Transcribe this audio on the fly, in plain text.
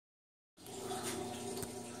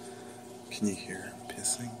Can you hear him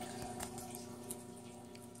pissing?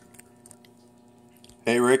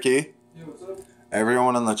 Hey Ricky. Yeah, what's up?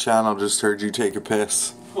 Everyone on the channel just heard you take a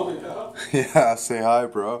piss. Oh yeah? Yeah, say hi,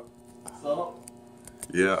 bro. What's up?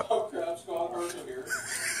 Yeah. Oh crap, Scott Hart in here.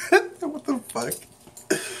 What the fuck?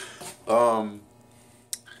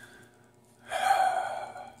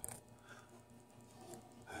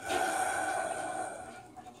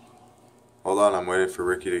 Hold on, I'm waiting for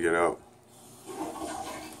Ricky to get out.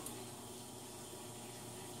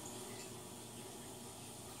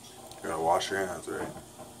 You gotta wash your hands, right?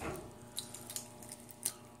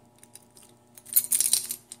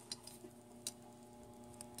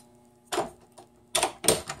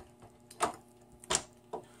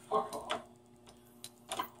 Fuck off.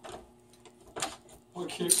 What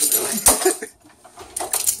keeps it going?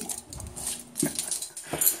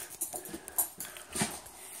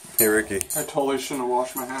 Hey Ricky. I totally shouldn't have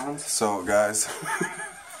washed my hands. So guys,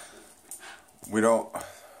 we don't...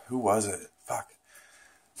 Who was it? Fuck.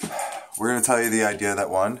 We're gonna tell you the idea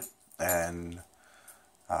that won, and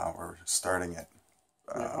we're starting it.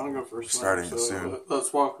 Yeah, I'm gonna go first. Starting it soon.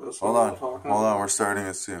 Let's walk this. Hold on, we're starting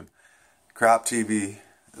it soon. Crap TV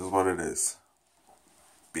is what it is.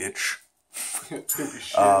 Bitch.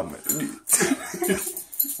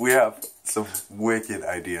 We have some wicked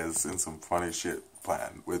ideas and some funny shit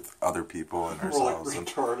planned with other people and ourselves. Like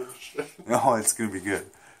retarded shit. No, it's gonna be good.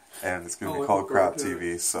 And it's gonna be called Crap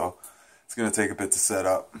TV, so it's gonna take a bit to set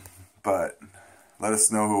up. But let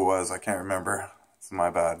us know who it was. I can't remember. It's my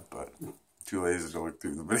bad, but too lazy to look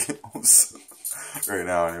through the videos right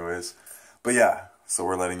now anyways. But yeah, so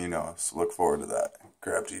we're letting you know. So look forward to that.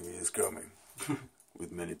 Crap TV is coming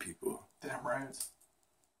with many people. Damn right.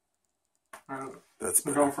 Alright, That's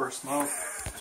we're going for a smoke.